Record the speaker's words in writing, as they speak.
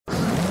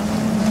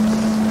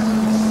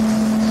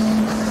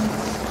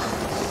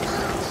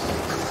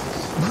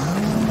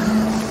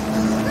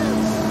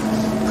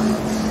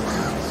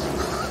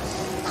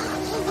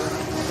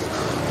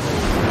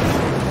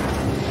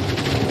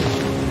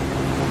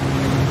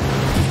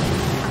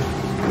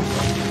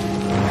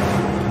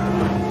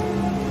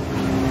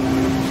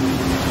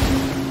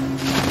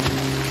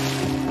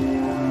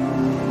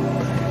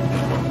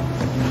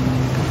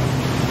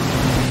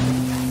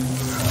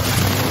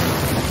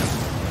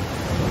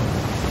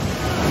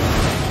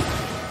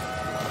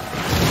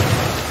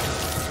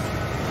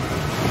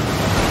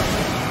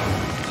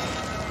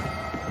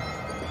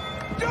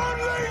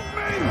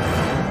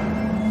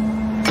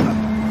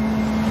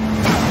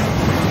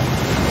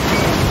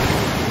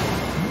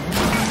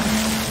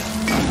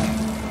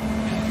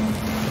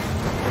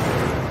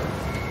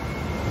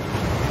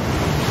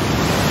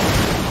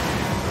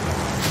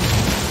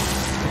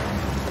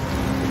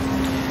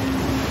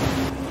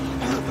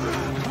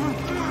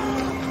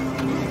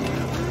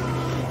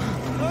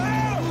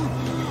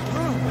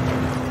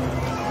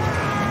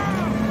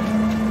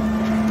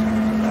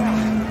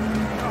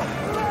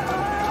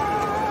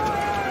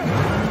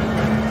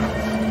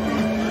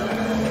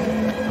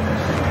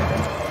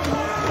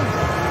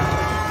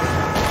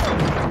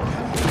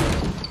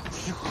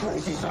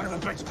son of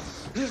a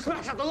bitch! You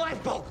smashed up the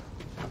lifeboat!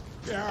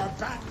 You're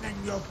abandoning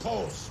your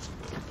post.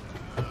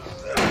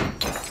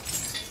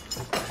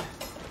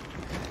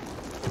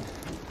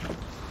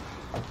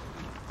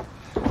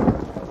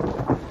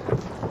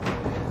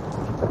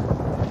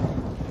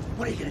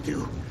 What are you gonna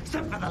do?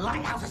 Send for the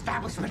Lighthouse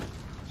establishment?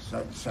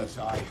 So says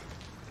I.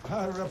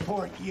 I'll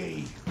report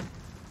ye.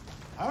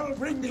 I'll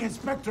bring the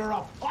inspector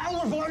up.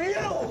 I'll report you!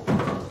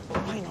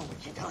 I know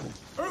what you done.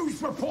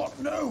 Who's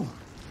reporting who?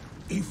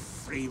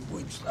 Ephraim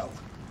Winslow.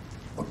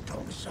 But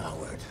Thomas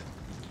Howard,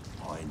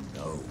 I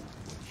know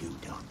what you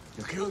done.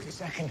 You killed your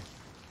second.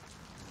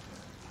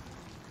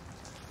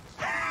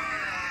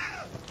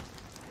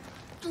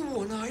 The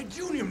one-eyed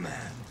junior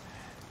man.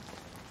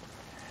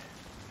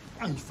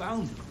 I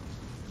found him.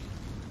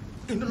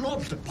 In the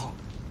lobster pot.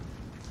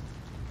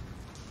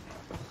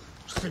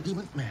 Said he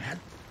went mad.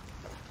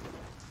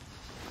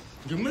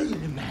 You made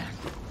him mad.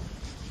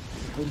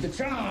 With the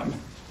charm.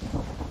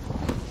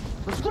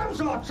 The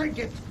scrimsaw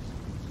trinket.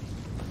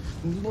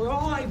 Well,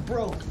 I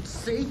broke,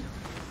 see?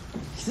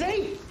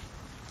 See?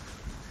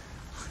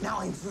 Now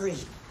I'm free.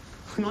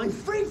 And I'm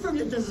free from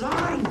your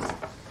designs.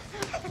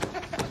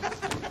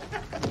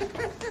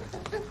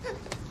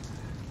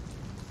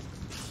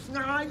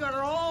 Now I got it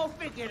all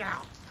figured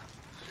out.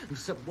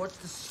 Except what's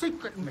the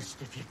secret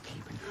mischief you're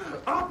keeping?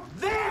 Up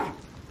there!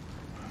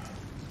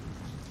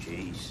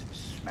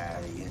 Jesus,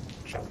 Mary and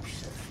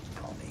Joseph,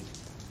 Tommy.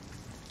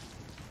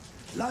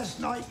 Last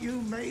night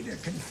you made a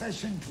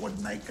confession 'twould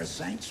make a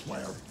saint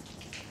swear.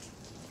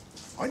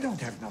 I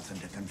don't have nothing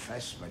to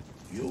confess, but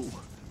you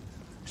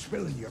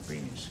spilling your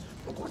beans.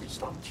 Look what it's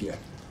done to you.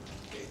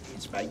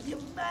 It's made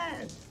you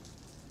mad.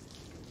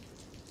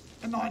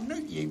 And I knew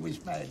you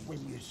was mad when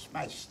you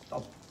smashed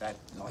up that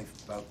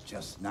lifeboat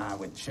just now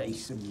and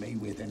chasing me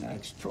with an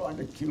axe, trying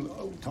to kill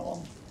old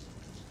Tom.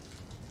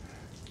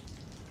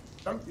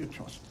 Don't you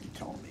trust me,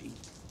 Tommy?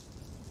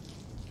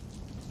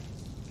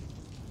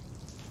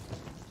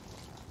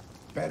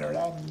 Better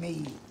hand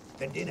me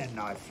the dinner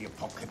knife you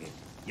pocketed.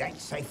 You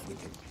ain't safe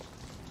with it.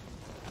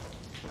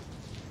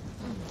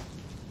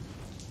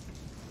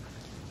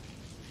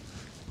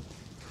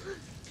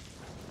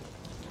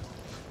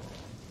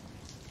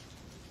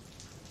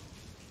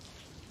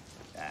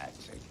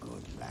 That's a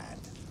good lad.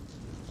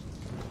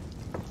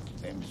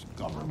 Them's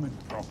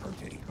government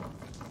property.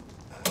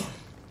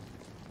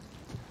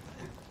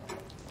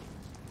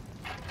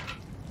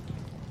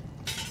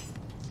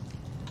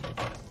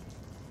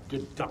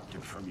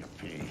 Deducted from your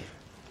pay.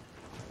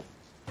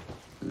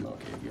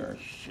 Look at your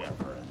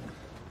shivering.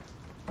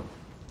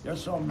 You're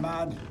so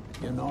mad,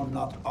 you know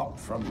not up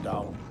from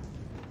down.